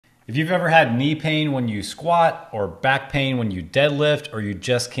If you've ever had knee pain when you squat or back pain when you deadlift, or you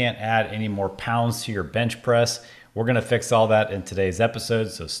just can't add any more pounds to your bench press, we're gonna fix all that in today's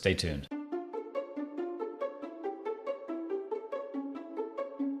episode, so stay tuned.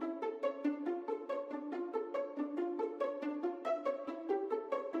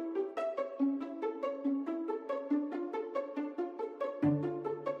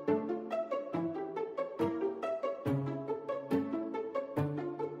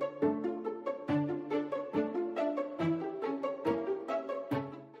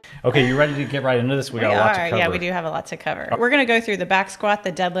 Okay, you ready to get right into this? We got a lot to cover. Yeah, we do have a lot to cover. We're going to go through the back squat,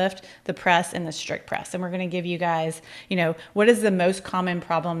 the deadlift, the press, and the strict press. And we're going to give you guys, what is the most common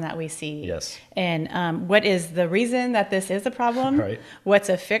problem that we see? Yes. And what is the reason that this is a problem? Right. What's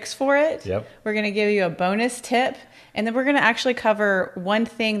a fix for it? Yep. We're going to give you a bonus tip. And then we're going to actually cover one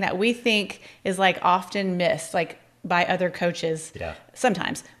thing that we think is often missed, by other coaches. Yeah.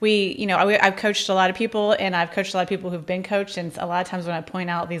 Sometimes I've coached a lot of people, and I've coached a lot of people who've been coached. And a lot of times when I point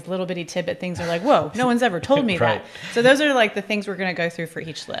out these little bitty tidbit things, they're like, whoa, no one's ever told me Right. that. So those are the things we're going to go through for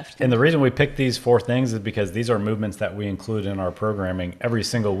each lift. And the reason we picked these 4 things is because these are movements that we include in our programming every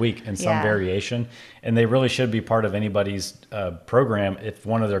single week in some variation. And they really should be part of anybody's program if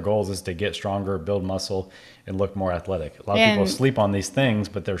one of their goals is to get stronger, build muscle, and look more athletic. A lot of people sleep on these things,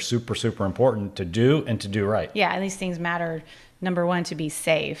 but they're super, super important to do and to do right. Yeah, and these things matter, number 1, to be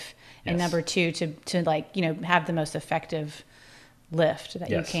safe, and number 2, to have the most effective lift that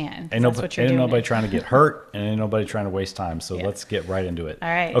you can. Ain't nobody trying to get hurt, and ain't nobody trying to waste time. So let's get right into it. All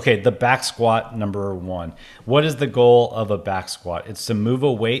right. Okay, the back squat, number 1. What is the goal of a back squat? It's to move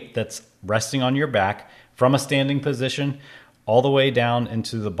a weight that's resting on your back from a standing position all the way down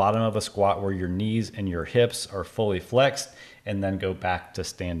into the bottom of a squat where your knees and your hips are fully flexed, and then go back to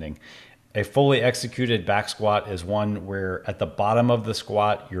standing. A fully executed back squat is one where at the bottom of the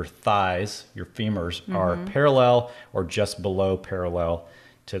squat, your thighs, your femurs, are parallel or just below parallel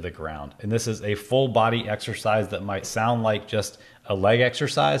to the ground. And this is a full body exercise that might sound like just a leg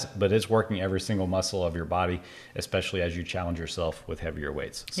exercise, but it's working every single muscle of your body, especially as you challenge yourself with heavier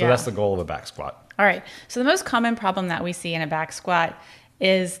weights. So that's the goal of a back squat. All right. So the most common problem that we see in a back squat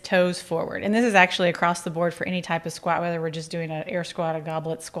is toes forward. And this is actually across the board for any type of squat, whether we're just doing an air squat, a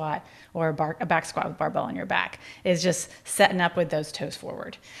goblet squat, or a back squat with barbell on your back, is just setting up with those toes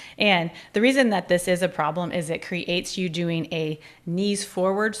forward. And the reason that this is a problem is it creates you doing a knees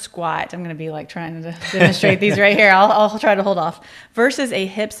forward squat. I'm going to be trying to demonstrate these right here. I'll try to hold off, versus a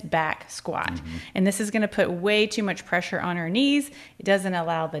hips back squat. And this is going to put way too much pressure on our knees. It doesn't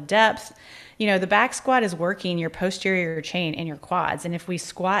allow the depth. The back squat is working your posterior chain and your quads. And if we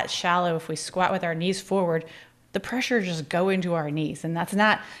squat shallow, if we squat with our knees forward, the pressure just go into our knees. And that's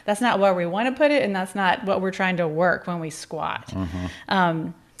not where we want to put it. And that's not what we're trying to work when we squat.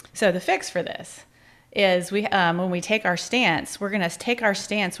 So the fix for this is when we take our stance, we're going to take our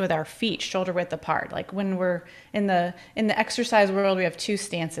stance with our feet shoulder width apart. Like when we're in the exercise world, we have 2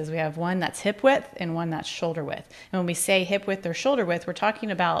 stances. We have one that's hip width and one that's shoulder width. And when we say hip width or shoulder width, we're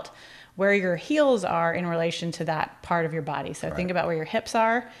talking about where your heels are in relation to that part of your body. So think about where your hips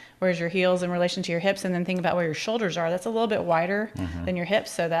are, where's your heels in relation to your hips, and then think about where your shoulders are. That's a little bit wider than your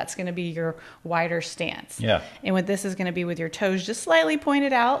hips, so that's going to be your wider stance. Yeah. And what this is going to be with your toes just slightly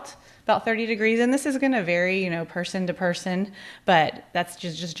pointed out, about 30 degrees, and this is going to vary, person to person, but that's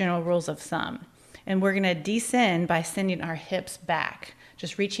just general rules of thumb. And we're going to descend by sending our hips back,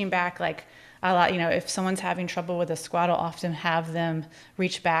 just reaching back if someone's having trouble with a squat, I'll often have them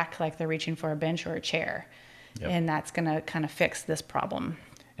reach back like they're reaching for a bench or a chair. And that's going to kind of fix this problem.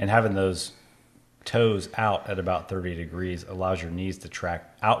 And having those toes out at about 30 degrees allows your knees to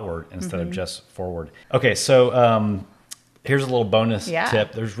track outward instead of just forward. Okay, so here's a little bonus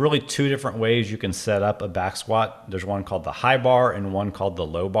tip. There's really 2 different ways you can set up a back squat. There's one called the high bar and one called the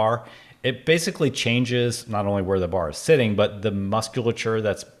low bar. It basically changes not only where the bar is sitting, but the musculature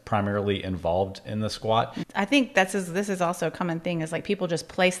that's primarily involved in the squat. I think this is also a common thing, is people just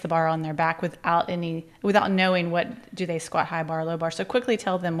place the bar on their back without knowing what do they squat, high bar, low bar. So quickly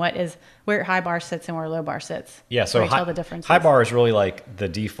tell them where high bar sits and where low bar sits. Yeah, so tell the difference. High bar is really like the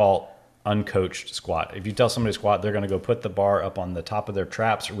default uncoached squat. If you tell somebody to squat, they're going to go put the bar up on the top of their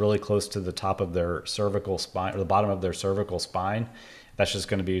traps, really close to the top of their cervical spine, or the bottom of their cervical spine. That's just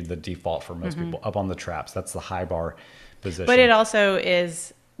going to be the default for most people, up on the traps. That's the high bar position. But it also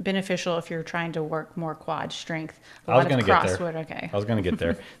is beneficial if you're trying to work more quad strength. I was going to get there. Okay. I was going to get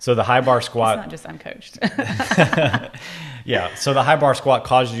there. So the high bar squat. It's not just uncoached. Yeah. So the high bar squat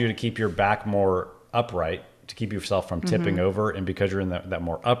causes you to keep your back more upright, to keep yourself from tipping over, and because you're in that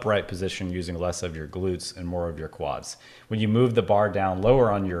more upright position, using less of your glutes and more of your quads. When you move the bar down lower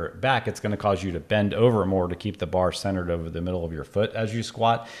on your back, it's going to cause you to bend over more to keep the bar centered over the middle of your foot as you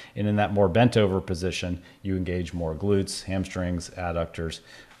squat. And in that more bent over position, you engage more glutes, hamstrings, adductors,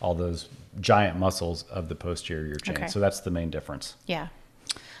 all those giant muscles of the posterior chain. Okay. So that's the main difference. Yeah.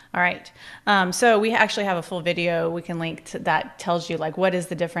 All right. So we actually have a full video we can link to that tells you like what is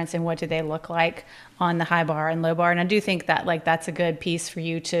the difference and what do they look like on the high bar and low bar. And I do think that like that's a good piece for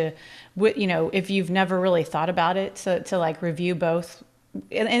you to, you know, if you've never really thought about it, to like review both.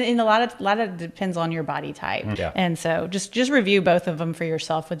 And a lot of it depends on your body type. Yeah. And so just review both of them for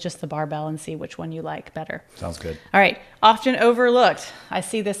yourself with just the barbell and see which one you like better. Sounds good. All right. Often overlooked. I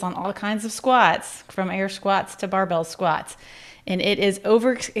see this on all kinds of squats, from air squats to barbell squats. And it is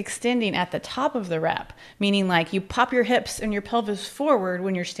overextending at the top of the rep, meaning like you pop your hips and your pelvis forward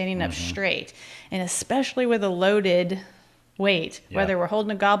when you're standing up straight. And especially with a loaded weight, whether we're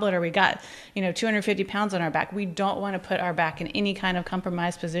holding a goblet or we got, you know, 250 pounds on our back, we don't want to put our back in any kind of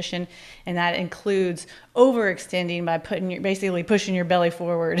compromised position. And that includes overextending by basically pushing your belly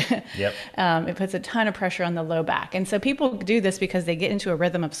forward. Yep. It puts a ton of pressure on the low back. And so people do this because they get into a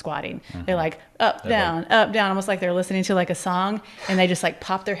rhythm of squatting. They're like up, down, almost like they're listening to like a song, and they just like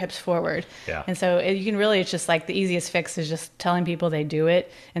pop their hips forward. Yeah. And so you can really, it's just like the easiest fix is just telling people they do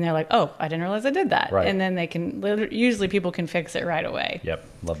it. And they're like, oh, I didn't realize I did that. Right. And then they can, usually people can fix it right away. Yep.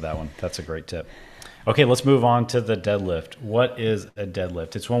 Love that one. That's a great tip. Okay, let's move on to the deadlift. What is a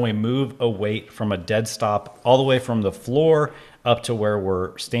deadlift? It's when we move a weight from a dead stop all the way from the floor up to where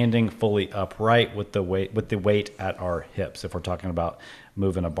we're standing fully upright with the weight at our hips, if we're talking about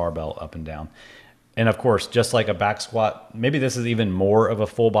moving a barbell up and down. And of course, just like a back squat, maybe this is even more of a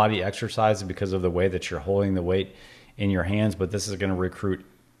full body exercise because of the way that you're holding the weight in your hands, but this is going to recruit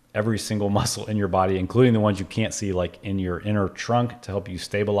every single muscle in your body, including the ones you can't see, like in your inner trunk, to help you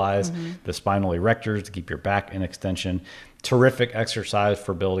stabilize the spinal erectors, to keep your back in extension. Terrific exercise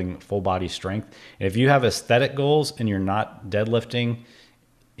for building full body strength. And if you have aesthetic goals and you're not deadlifting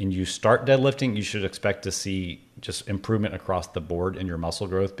and you start deadlifting, you should expect to see just improvement across the board in your muscle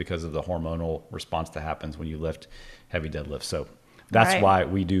growth because of the hormonal response that happens when you lift heavy deadlifts. So that's why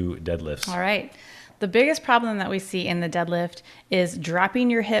we do deadlifts. All right. The biggest problem that we see in the deadlift is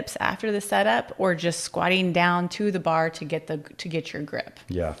dropping your hips after the setup or just squatting down to the bar to get your grip.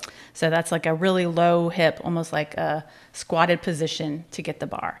 Yeah. So that's like a really low hip, almost like a squatted position to get the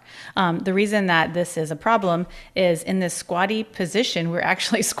bar. The reason that this is a problem is in this squatty position, we're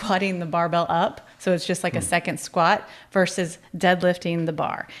actually squatting the barbell up. So it's just like a second squat versus deadlifting the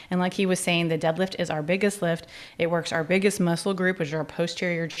bar. And like he was saying, the deadlift is our biggest lift. It works our biggest muscle group, which is our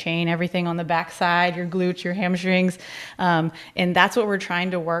posterior chain, everything on the back side, your glutes, your hamstrings. And that's what we're trying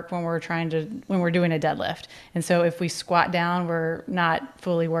to work when we're doing a deadlift. And so if we squat down, we're not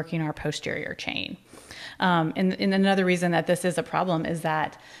fully working our posterior chain. And another reason that this is a problem is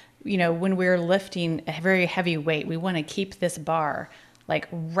that, you know, when we're lifting a very heavy weight, we want to keep this bar like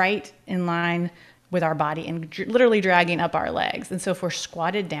right in line with our body and literally dragging up our legs. And so if we're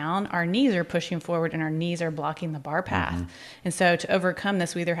squatted down, our knees are pushing forward and our knees are blocking the bar path. And so to overcome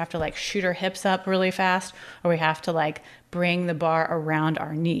this, we either have to like shoot our hips up really fast, or we have to like bring the bar around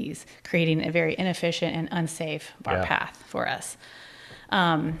our knees, creating a very inefficient and unsafe bar path for us.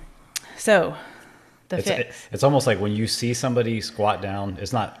 It's almost like when you see somebody squat down,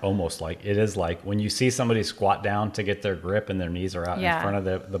 it's not almost like, it is like when you see somebody squat down to get their grip and their knees are out in front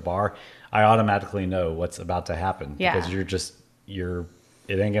of the bar, I automatically know what's about to happen because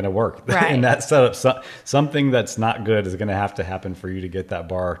it ain't going to work. Right. In that setup, something that's not good is going to have to happen for you to get that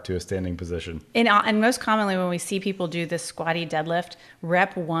bar to a standing position. And most commonly when we see people do this squatty deadlift,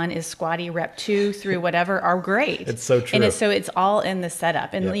 rep 1 is squatty, rep 2 through whatever are great. It's so true. And so it's all in the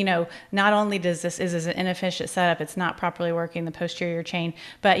setup. And you know, not only is this an inefficient setup, it's not properly working the posterior chain,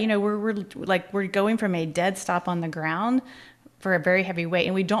 but you know, we're going from a dead stop on the ground for a very heavy weight,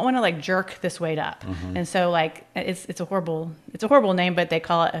 and we don't want to like jerk this weight up. And so like it's a horrible name, but they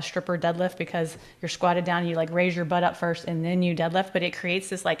call it a stripper deadlift because you're squatted down, you like raise your butt up first and then you deadlift, but it creates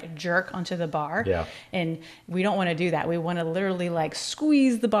this like jerk onto the bar. And we don't want to do that. We want to literally like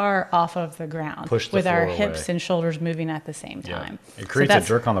squeeze the bar off of the ground with our hips and shoulders moving at the same time. It creates a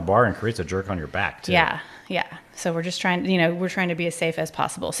jerk on the bar and creates a jerk on your back too. Yeah. So we're just trying to be as safe as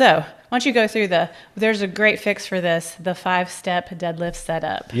possible. So once you go through there's a great fix for this, the 5-step deadlift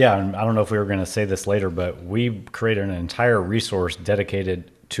setup. Yeah. And I don't know if we were going to say this later, but we created an entire resource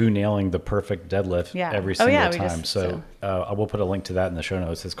dedicated to nailing the perfect deadlift every single time. So I will put a link to that in the show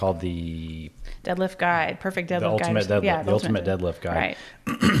notes. It's called the Deadlift Guide, Perfect Deadlift the ultimate Guide. deadlift, the ultimate deadlift guide.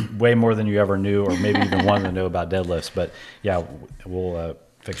 Right. Way more than you ever knew, or maybe even wanted to know about deadlifts. But yeah, we'll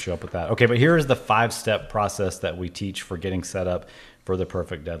fix you up with that. Okay, but here is the 5-step process that we teach for getting set up for the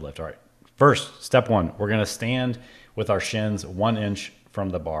perfect deadlift. All right, first, step 1, we're going to stand with our shins 1 inch from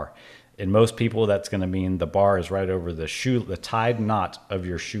the bar. In most people, that's going to mean the bar is right over the tied knot of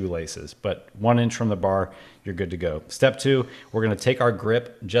your shoelaces. But 1 inch from the bar, you're good to go. Step 2, we're going to take our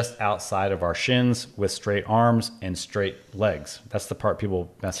grip just outside of our shins with straight arms and straight legs. That's the part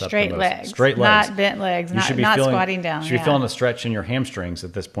people mess up the most. Straight legs. Straight legs. Not bent legs. You should be not feeling, squatting down. You should be feeling a stretch in your hamstrings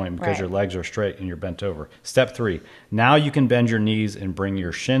at this point because your legs are straight and you're bent over. Step 3, now you can bend your knees and bring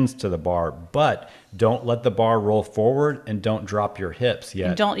your shins to the bar, but don't let the bar roll forward and don't drop your hips yet.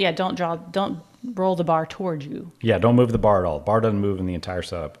 And don't roll the bar towards you. Yeah, don't move the bar at all. The bar doesn't move in the entire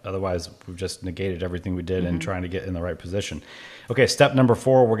setup. Otherwise, we've just negated everything we did in trying to get in the right position. Okay, step number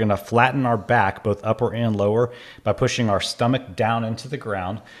 4, we're going to flatten our back, both upper and lower, by pushing our stomach down into the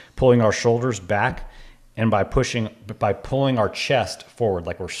ground, pulling our shoulders back, and by pulling our chest forward,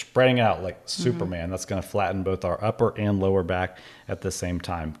 like we're spreading it out like Superman. That's going to flatten both our upper and lower back at the same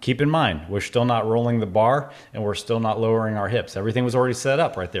time. Keep in mind, we're still not rolling the bar and we're still not lowering our hips. Everything was already set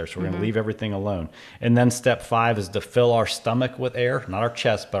up right there, so we're going to leave everything alone. And then step 5 is to fill our stomach with air, not our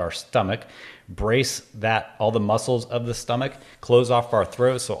chest, but our stomach. Brace all the muscles of the stomach, close off our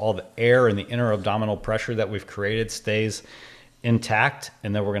throat so all the air and the inner abdominal pressure that we've created stays intact,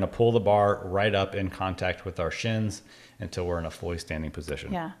 and then we're going to pull the bar right up in contact with our shins until we're in a fully standing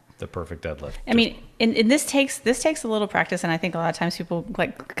position. Yeah. The perfect deadlift. I mean, and this takes a little practice, and I think a lot of times people,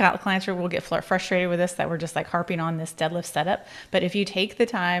 like clients, will get frustrated with this, that we're just like harping on this deadlift setup. But if you take the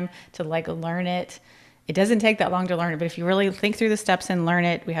time to like learn it, it doesn't take that long to learn it, but if you really think through the steps and learn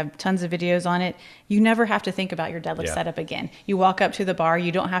it, we have tons of videos on it. You never have to think about your deadlift setup again. You walk up to the bar,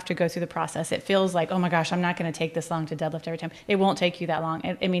 you don't have to go through the process. It feels like, oh my gosh, I'm not going to take this long to deadlift every time. It won't take you that long.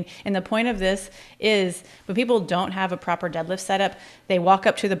 I mean, and the point of this is when people don't have a proper deadlift setup, they walk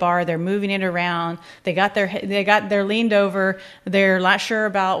up to the bar, they're moving it around, they're leaned over, they're not sure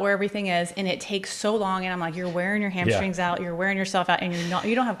about where everything is, and it takes so long. And I'm like, you're wearing your hamstrings out, you're wearing yourself out, and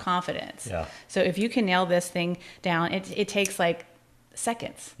you don't have confidence. Yeah. So if you can nail this thing down, it takes like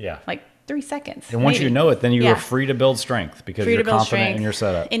seconds. Yeah. Like 3 seconds. And once you know it, then you are free to build strength because you're confident in your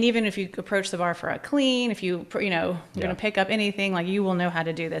setup. And even if you approach the bar for a clean, if you're going to pick up anything, like you will know how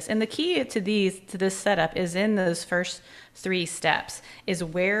to do this. And the key to this setup is in those first 3 steps is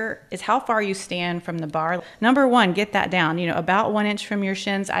how far you stand from the bar. Number 1, get that down, about 1 inch from your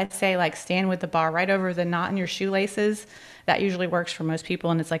shins. I'd say like stand with the bar right over the knot in your shoelaces. That usually works for most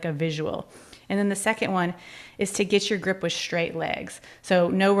people, and it's like a visual. And then the second one is to get your grip with straight legs. So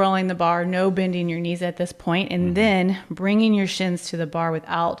no rolling the bar, no bending your knees at this point, and then bringing your shins to the bar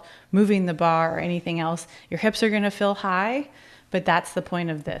without moving the bar or anything else. Your hips are going to feel high, but that's the point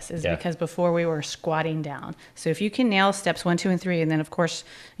of this, is because before we were squatting down. So if you can nail steps 1, 2, and 3, and then of course,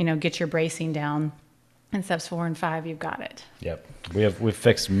 get your bracing down, and steps 4 and 5, you've got it. Yep. We've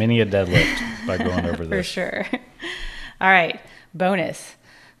fixed many a deadlift by going over this. For sure. All right. Bonus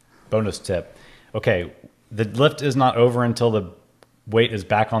tip. Okay, the lift is not over until the weight is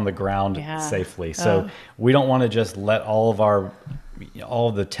back on the ground safely. So we don't want to just let all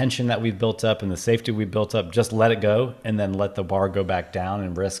of the tension that we've built up and the safety we've built up, just let it go and then let the bar go back down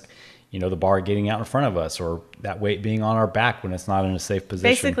and risk, the bar getting out in front of us or that weight being on our back when it's not in a safe position.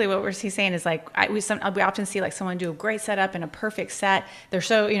 Basically what he's saying is like, we often see like someone do a great setup and a perfect set. They're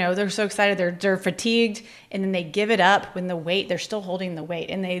so, they're so excited, they're fatigued, and then they give it up when they're still holding the weight,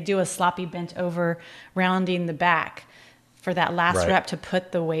 and they do a sloppy bent over, rounding the back for that last rep to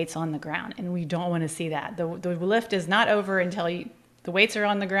put the weights on the ground. And we don't want to see that. The lift is not over until the weights are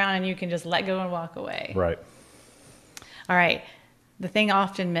on the ground and you can just let go and walk away. Right. All right. The thing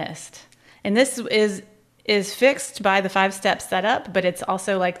often missed. And this is fixed by the 5-step setup, but it's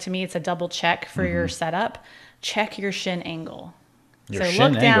also like, to me, it's a double check for your setup. Check your shin angle.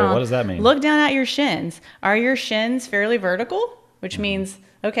 Shin angle, what does that mean? Look down at your shins. Are your shins fairly vertical? Which means,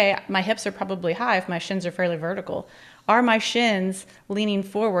 okay, my hips are probably high if my shins are fairly vertical. Are my shins leaning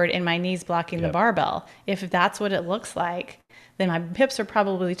forward and my knees blocking the barbell? If that's what it looks like, then my hips are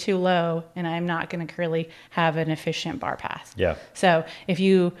probably too low and I'm not going to really have an efficient bar pass. Yeah. So if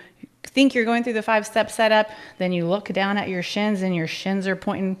you think you're going through the 5-step setup, then you look down at your shins and your knees are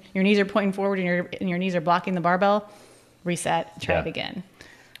pointing forward and your knees are blocking the barbell, reset, try it again.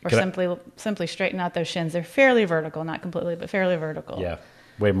 Or simply straighten out those shins. They're fairly vertical, not completely, but fairly vertical. Yeah.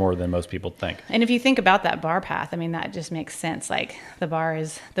 way more than most people think. And if you think about that bar path, I mean, that just makes sense. Like the bar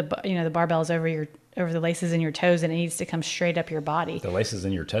is the barbell is over the laces in your toes, and it needs to come straight up your body. The laces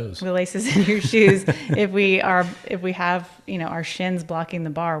in your toes. The laces in your shoes. If we have, our shins blocking the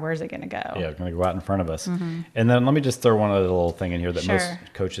bar, where's it going to go? Yeah, it's going to go out in front of us. And then let me just throw one other little thing in here that most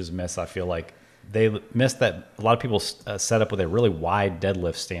coaches miss. I feel like they miss that a lot of people set up with a really wide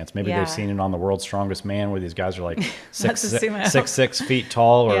deadlift stance. Maybe they've seen it on the World's Strongest Man, where these guys are like 6 feet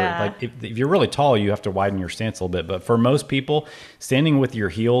tall, or like if you're really tall, you have to widen your stance a little bit. But for most people, standing with your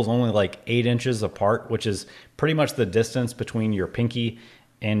heels only like 8 inches apart, which is pretty much the distance between your pinky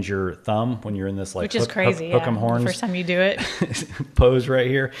and your thumb when you're in this like which is crazy, hook 'em horns the first time you do it pose right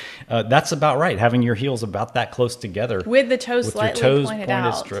here. That's about right. Having your heels about that close together with the toes slightly pointed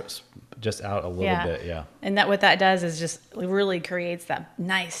out. Just out a little bit, And what that does is just really creates that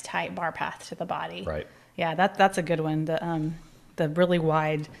nice tight bar path to the body. Right. Yeah, that's a good one. The really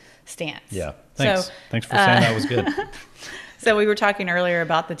wide stance. Yeah. Thanks. Thanks for saying that was good. So we were talking earlier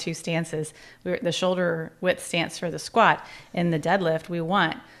about the two stances. The shoulder width stance for the squat. In the deadlift, we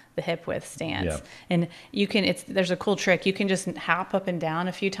want the hip width stance. Yeah. And there's a cool trick. You can just hop up and down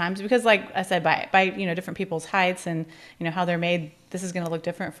a few times, because like I said, by different people's heights and how they're made, this is going to look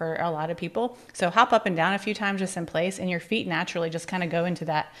different for a lot of people. So hop up and down a few times just in place, and your feet naturally just kind of go into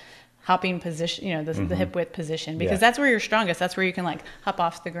that hopping position, the hip width position, because that's where you're strongest. That's where you can like hop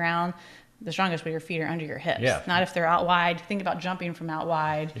off the ground the strongest when your feet are under your hips. Yeah. Not if they're out wide. Think about jumping from out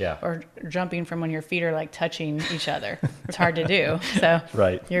wide, or jumping from when your feet are like touching each other. It's hard to do. So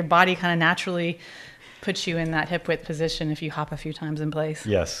your body kind of naturally puts you in that hip width position if you hop a few times in place.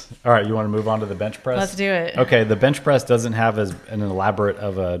 Yes. All right. You want to move on to the bench press? Let's do it. Okay. The bench press doesn't have as an elaborate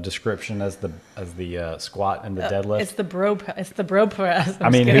of a description as the squat and the deadlift. It's the bro press. I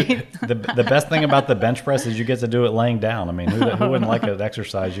mean, the best thing about the bench press is you get to do it laying down. I mean, who wouldn't like an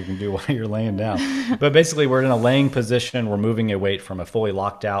exercise you can do while you're laying down? But basically, we're in a laying position. We're moving a weight from a fully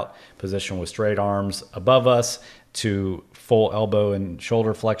locked out position with straight arms above us to full elbow and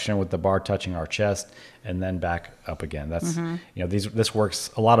shoulder flexion with the bar touching our chest, and then back up again. That's this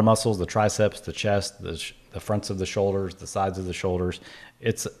works a lot of muscles: the triceps, the chest, the fronts of the shoulders, the sides of the shoulders.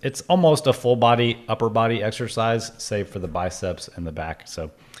 It's almost a full body upper body exercise, save for the biceps and the back. So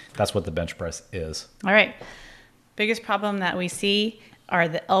that's what the bench press is. All right. Biggest problem that we see are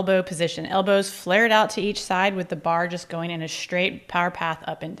the elbow position. Elbows flared out to each side with the bar just going in a straight power path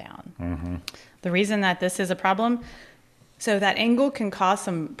up and down. The reason that this is a problem, so that angle can cause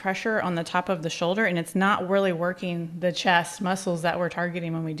some pressure on the top of the shoulder, and it's not really working the chest muscles that we're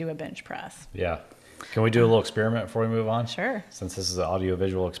targeting when we do a bench press. Yeah. Can we do a little experiment before we move on? Sure. Since this is an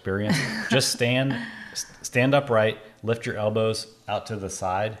audio-visual experience, just stand upright, lift your elbows out to the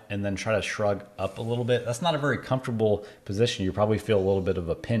side, and then try to shrug up a little bit. That's not a very comfortable position. You probably feel a little bit of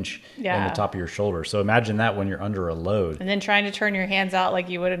a pinch in the top of your shoulder. So imagine that when you're under a load. And then trying to turn your hands out like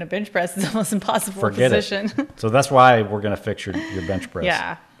you would in a bench press is almost impossible position. So that's why we're going to fix your bench press.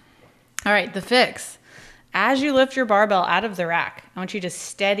 Yeah. All right, the fix. As you lift your barbell out of the rack, I want you to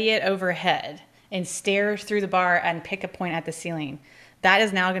steady it overhead and stare through the bar and pick a point at the ceiling. That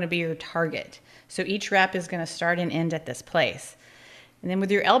is now going to be your target. So each rep is going to start and end at this place. And then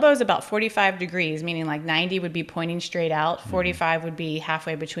with your elbows about 45 degrees, meaning like 90 would be pointing straight out, 45 would be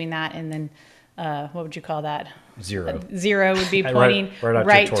halfway between that, and then what would you call that? Zero would be pointing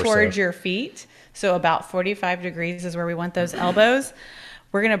right towards your feet. So about 45 degrees is where we want those elbows.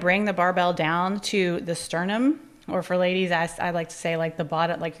 We're going to bring the barbell down to the sternum, or for ladies, I like to say like the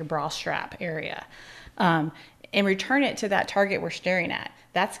bottom, like your bra strap area, and return it to that target we're staring at.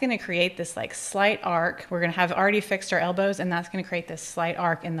 That's going to create this like slight arc. We're going to have already fixed our elbows, and that's going to create this slight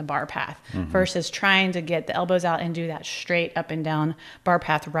arc in the bar path versus trying to get the elbows out and do that straight up and down bar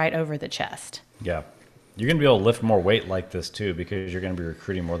path right over the chest. Yeah. You're going to be able to lift more weight like this too, because you're going to be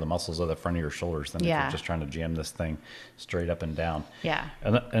recruiting more of the muscles of the front of your shoulders than if you're just trying to jam this thing straight up and down. Yeah.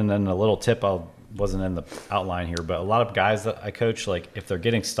 And then a little tip, wasn't in the outline here, but a lot of guys that I coach, like if they're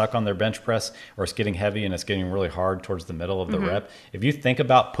getting stuck on their bench press or it's getting heavy and it's getting really hard towards the middle of the rep, if you think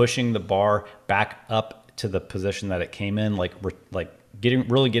about pushing the bar back up to the position that it came in, like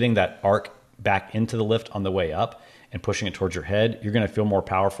getting that arc back into the lift on the way up and pushing it towards your head, you're going to feel more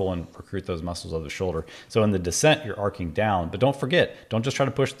powerful and recruit those muscles of the shoulder. So in the descent, you're arcing down, but don't forget, don't just try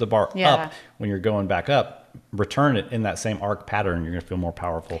to push the bar up when you're going back up. Return it in that same arc pattern. You're going to feel more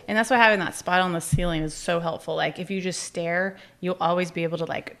powerful. And that's why having that spot on the ceiling is so helpful. Like if you just stare, you'll always be able to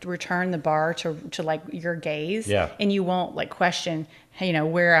like return the bar to like your gaze. Yeah. And you won't like question,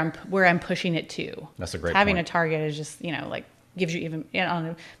 where I'm pushing it to. That's a great Having point. a target is just, like gives you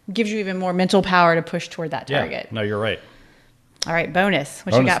even more mental power to push toward that target. Yeah. No, you're right. All right, bonus.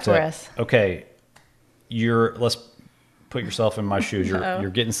 What you got for us? Okay, let's put yourself in my shoes. You're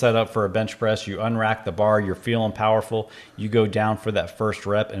getting set up for a bench press. You unrack the bar. You're feeling powerful. You go down for that first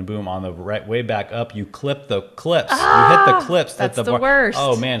rep, and boom, on the way back up, you clip the clips. You hit the clips. That's the the worst.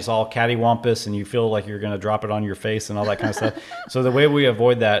 Oh man, it's all cattywampus, and you feel like you're going to drop it on your face and all that kind of stuff. So the way we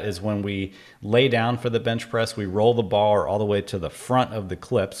avoid that is when we lay down for the bench press, we roll the bar all the way to the front of the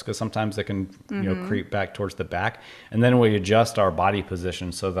clips, because sometimes they can creep back towards the back, and then we adjust our body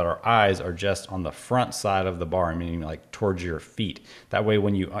position so that our eyes are just on the front side of the bar, meaning like towards your feet. That way,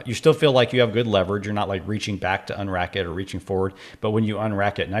 when you still feel like you have good leverage, you're not like reaching back to unrack it or reaching forward, but when you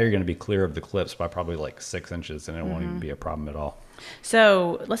unrack it, now you're going to be clear of the clips by probably like 6 inches, and it won't even be a problem at all.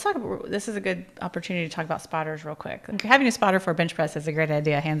 So let's talk about, this is a good opportunity to talk about spotters real quick. Having a spotter for a bench press is a great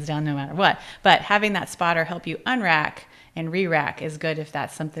idea, hands down, no matter what. But having that spotter help you unrack and re-rack is good if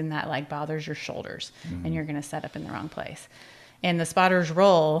that's something that like bothers your shoulders and you're going to set up in the wrong place. And the spotter's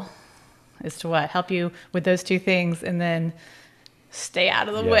role is to what? Help you with those two things, and then stay out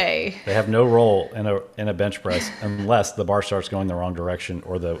of the way. They have no role in a bench press unless the bar starts going the wrong direction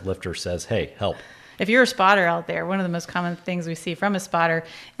or the lifter says, hey, help. If you're a spotter out there, one of the most common things we see from a spotter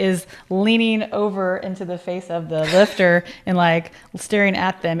is leaning over into the face of the lifter and like staring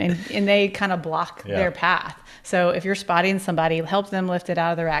at them, and they kind of block their path. So if you're spotting somebody, help them lift it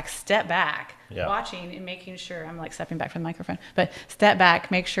out of the rack, step back, watching and making sure, I'm like stepping back from the microphone, but step back,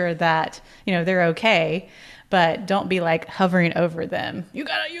 make sure that, they're okay. But don't be like hovering over them. You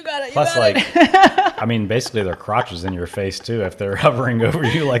got it. Plus, I mean, basically their crotch is in your face too if they're hovering over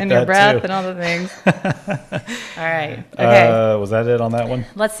you like and that your breath too. and all the things. All right. Okay. Was that it on that one?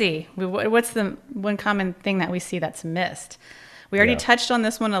 Let's see. What's the one common thing that we see that's missed? We already touched on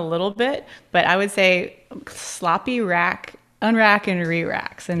this one a little bit, but I would say sloppy unrack and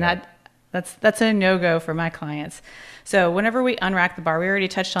re-racks, and that's a no-go for my clients. So whenever we unrack the bar, we already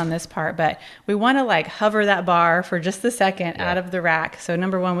touched on this part, but we want to like hover that bar for just a second out of the rack. So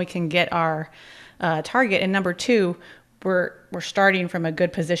number one, we can get our target, and number two, we're starting from a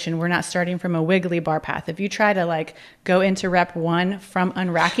good position. We're not starting from a wiggly bar path. If you try to like go into rep one from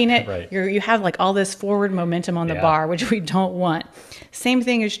unracking it, you have like all this forward momentum on the bar, which we don't want. Same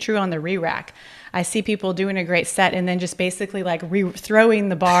thing is true on the re-rack. I see people doing a great set and then just basically like throwing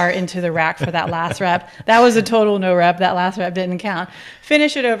the bar into the rack for that last rep. That was a total no rep. That last rep didn't count.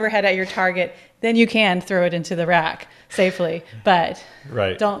 Finish it overhead at your target. Then you can throw it into the rack safely, but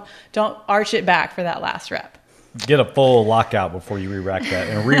don't arch it back for that last rep. Get a full lockout before you re-rack that,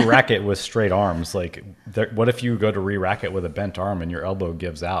 and re-rack it with straight arms. Like, what if you go to re-rack it with a bent arm and your elbow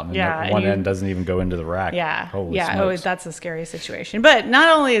gives out and one end doesn't even go into the rack? Holy smokes. Oh, that's a scary situation. But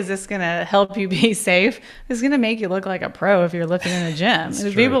not only is this going to help you be safe, it's going to make you look like a pro if you're lifting in a gym.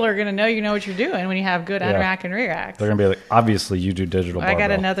 Because people are going to know you know what you're doing when you have good unrack and re-racks. They're going to be like, obviously you do digital barbell. I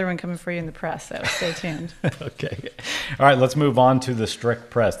got another one coming for you in the press, so stay tuned. Okay. All right, let's move on to the strict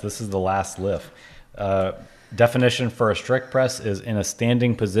press. This is the last lift. Definition for a strict press is in a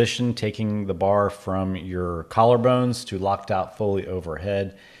standing position, taking the bar from your collarbones to locked out fully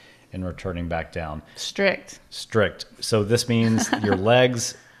overhead and returning back down. Strict. So this means your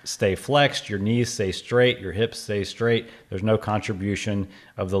legs stay flexed, your knees stay straight, your hips stay straight. There's no contribution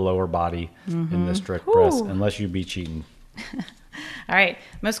of the lower body in the strict press unless you be cheating. All right.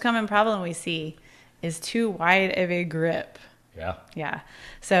 Most common problem we see is too wide of a grip. Yeah.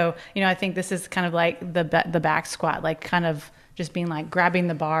 So, I think this is kind of like the back squat, like kind of just being like grabbing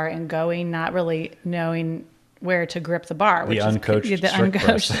the bar and going, not really knowing where to grip the bar. The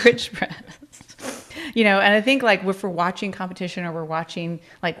uncoached strict press. And I think like if we're watching competition or we're watching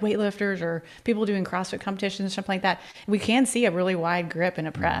like weightlifters or people doing CrossFit competitions and stuff like that, we can see a really wide grip in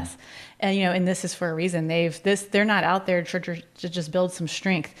a press. And, and this is for a reason. They're not out there to just build some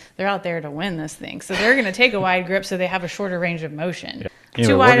strength. They're out there to win this thing. So they're going to take a wide grip so they have a shorter range of motion.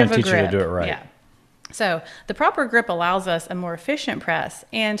 Too wide of a grip. We're going to teach you to do it right. Yeah. So the proper grip allows us a more efficient press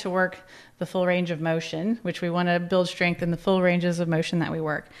and to work the full range of motion, which we want to build strength in the full ranges of motion that we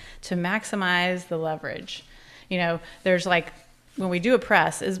work to maximize the leverage. There's like, when we do a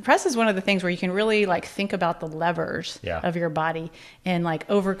press is one of the things where you can really like think about the levers of your body and like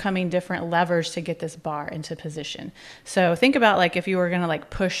overcoming different levers to get this bar into position. So think about like if you were going to like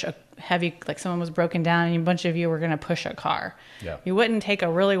push a heavy, like someone was broken down and a bunch of you were going to push a car. You wouldn't take a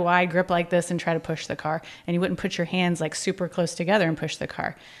really wide grip like this and try to push the car, and you wouldn't put your hands like super close together and push the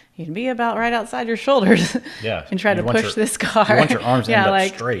car. You'd be about right outside your shoulders and try to push this car. You want your arms to end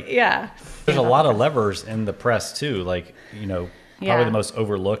up straight. There's a lot of levers in the press too. Like, probably the most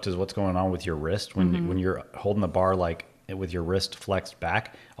overlooked is what's going on with your wrist when you're holding the bar like with your wrist flexed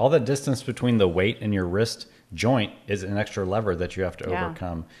back. All the distance between the weight and your wrist joint is an extra lever that you have to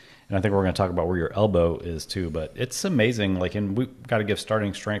overcome. And I think we're going to talk about where your elbow is too, but it's amazing. Like, and we've got to give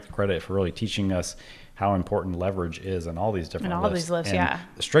Starting Strength credit for really teaching us how important leverage is in all these different lifts. These lifts, and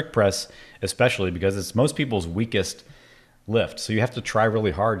the strict press, especially because it's most people's weakest lift. So you have to try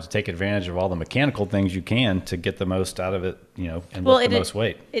really hard to take advantage of all the mechanical things you can to get the most out of it, you know, and lift the most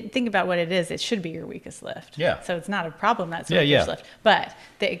weight. Think about what it is. It should be your weakest lift. Yeah. So it's not a problem that's your weakest lift, but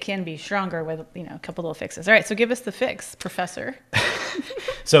it can be stronger with, you know, a couple little fixes. All right. So give us the fix, Professor.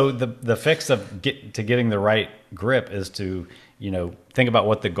 So the fix of getting the right grip is to, you know, think about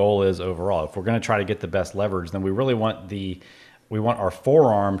what the goal is overall. If we're going to try to get the best leverage, then we really want our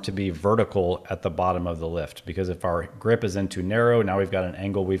forearm to be vertical at the bottom of the lift, because if our grip is in too narrow, now we've got an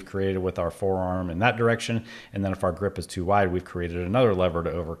angle we've created with our forearm in that direction. And then if our grip is too wide, we've created another lever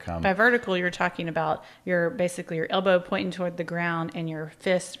to overcome. By vertical, you're talking about basically your elbow pointing toward the ground and your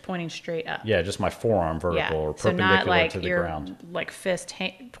fist pointing straight up. Yeah, just my forearm vertical or perpendicular to the ground. Like fist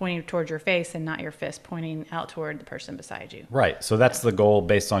pointing towards your face and not your fist pointing out toward the person beside you. Right. So that's the goal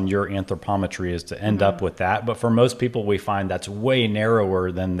based on your anthropometry, is to end up with that. But for most people, we find that's way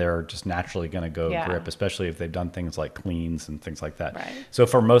narrower than they're just naturally going to go grip, especially if they've done things like cleans and things like that. Right. So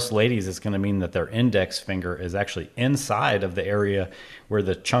for most ladies, it's going to mean that their index finger is actually inside of the area where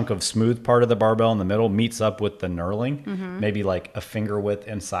the chunk of smooth part of the barbell in the middle meets up with the knurling, maybe like a finger width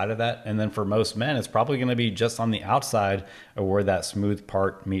inside of that. And then for most men, it's probably going to be just on the outside of where that smooth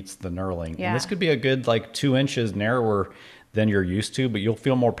part meets the knurling. Yeah. And this could be a good like 2 inches narrower than you're used to, but you'll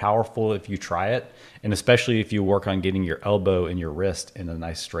feel more powerful if you try it. And especially if you work on getting your elbow and your wrist in a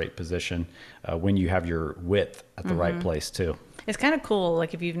nice straight position when you have your width at the right place too. It's kind of cool.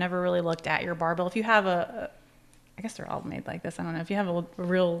 Like if you've never really looked at your barbell, if you have I guess they're all made like this. I don't know. If you have a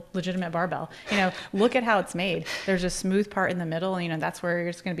real legitimate barbell, you know, look at how it's made. There's a smooth part in the middle, and, you know, that's where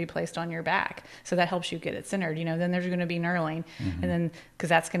it's going to be placed on your back. So that helps you get it centered, you know. Then there's going to be knurling. And then, because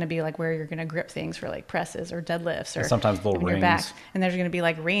that's going to be like where you're going to grip things for like presses or deadlifts, or and sometimes little rings. Back. And there's going to be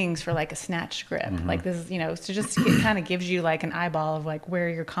like rings for like a snatch grip. Like this is, you know, so just it kind of gives you like an eyeball of like where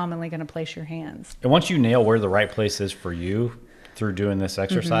you're commonly going to place your hands. And once you nail where the right place is for you through doing this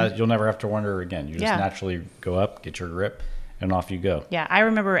exercise, you'll never have to wonder again. You just naturally go up, get your grip, and off you go. Yeah, I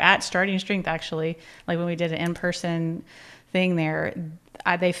remember at Starting Strength, actually, like when we did an in-person thing there,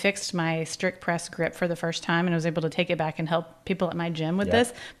 they fixed my strict press grip for the first time, and I was able to take it back and help people at my gym with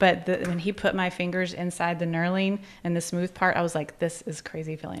this. But when he put my fingers inside the knurling and the smooth part, I was like, this is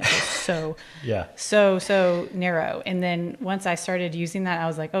crazy feeling. It was so narrow. And then once I started using that, I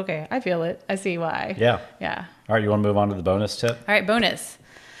was like, okay, I feel it. I see why. Yeah. All right, you want to move on to the bonus tip? All right, bonus.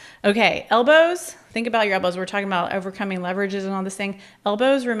 Okay, elbows. Think about your elbows. We're talking about overcoming leverages and all this thing.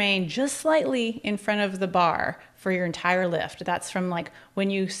 Elbows remain just slightly in front of the bar for your entire lift. That's from like when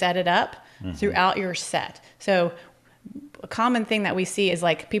you set it up throughout your set. So a common thing that we see is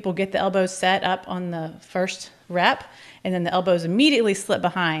like people get the elbows set up on the first rep, and then the elbows immediately slip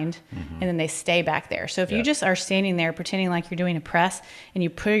behind, and then they stay back there. So if you just are standing there pretending like you're doing a press and you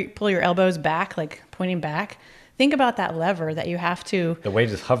pull your elbows back, like pointing back, think about that lever that you have to. The weight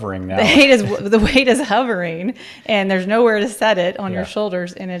is hovering now. The weight is hovering, and there's nowhere to set it on your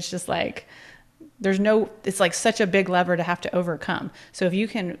shoulders, and it's just like it's like such a big lever to have to overcome. So if you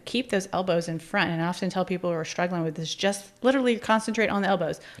can keep those elbows in front, and I often tell people who are struggling with this, just literally concentrate on the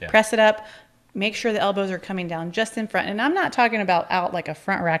elbows. Press it up. Make sure the elbows are coming down just in front. And I'm not talking about out like a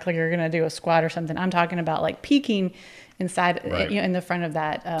front rack like you're going to do a squat or something. I'm talking about like peeking inside, you know, in the front of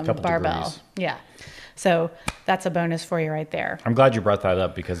that barbell. Degrees. Yeah. So that's a bonus for you right there. I'm glad you brought that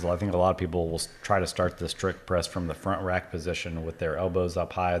up, because I think a lot of people will try to start the strict press from the front rack position with their elbows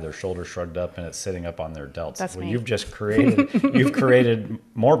up high, their shoulders shrugged up, and it's sitting up on their delts. That's me. You've just created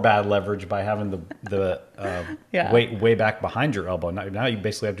more bad leverage by having the weight way back behind your elbow. Now you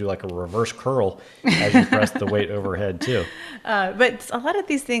basically have to do like a reverse curl as you press the weight overhead too. But a lot of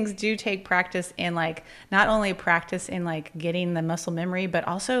these things do take practice in like, not only practice in like getting the muscle memory, but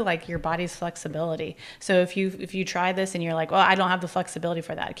also like your body's flexibility. So if you try this and you're like, well, I don't have the flexibility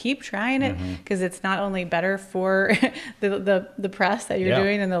for that, keep trying it, because it's not only better for the press that you're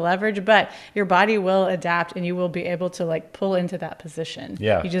doing and the leverage, but your body will adapt and you will be able to like pull into that position.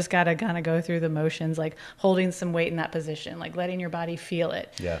 You just got to kind of go through the motions, like holding some weight in that position, like letting your body feel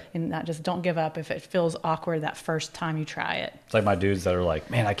it, and not just don't give up if it feels awkward that first time you try it. It's like my dudes that are like,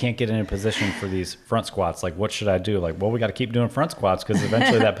 man, I can't get in a position for these front squats. Like, what should I do? Like, well, we got to keep doing front squats, because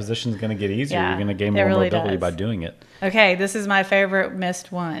eventually that position is going to get easier. You're going to gain more mobility by doing it. Okay, this is my favorite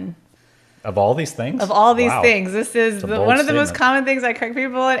missed one. Of all these things? Of all these things. This is one of the most statement. common things I correct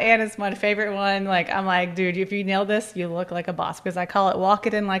people on, and it's my favorite one. Like, I'm like, dude, if you nail this, you look like a boss, because I call it walk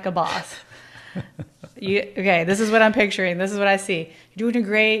it in like a boss. Okay, this is what I'm picturing. This is what I see. You're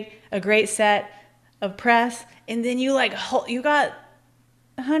doing a great set of press, and then you got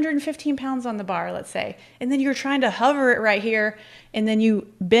 115 pounds on the bar, let's say, and then you're trying to hover it right here, and then you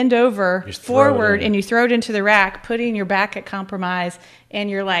bend over forward and you throw it into the rack, putting your back at compromise,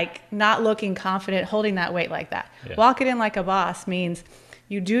 and you're like not looking confident holding that weight like that. Yeah. Walk it in like a boss means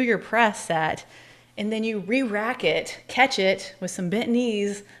you do your press set, and then you re-rack it, catch it with some bent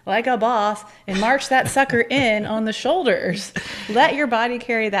knees like a boss, and march that sucker in on the shoulders. Let your body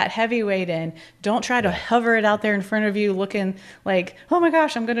carry that heavy weight in. Don't try to hover it out there in front of you looking like, oh my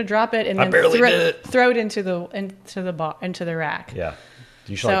gosh, I'm going to drop it, and then throw it into the rack. Yeah.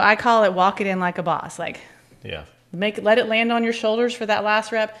 I call it walk it in like a boss. Like, yeah. Let it land on your shoulders for that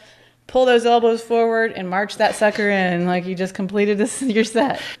last rep. Pull those elbows forward and march that sucker in like you just completed your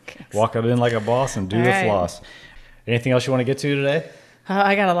set. Walk it in like a boss and do the floss. Anything else you want to get to today?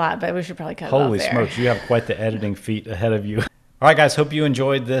 I got a lot, but we should probably cut it off there. Holy smokes, you have quite the editing feat ahead of you. All right, guys, hope you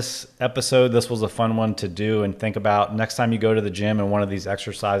enjoyed this episode. This was a fun one to do and think about. Next time you go to the gym and one of these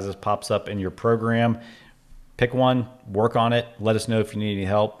exercises pops up in your program, pick one, work on it. Let us know if you need any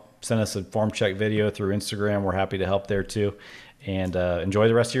help. Send us a form check video through Instagram. We're happy to help there too. And enjoy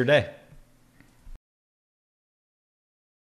the rest of your day.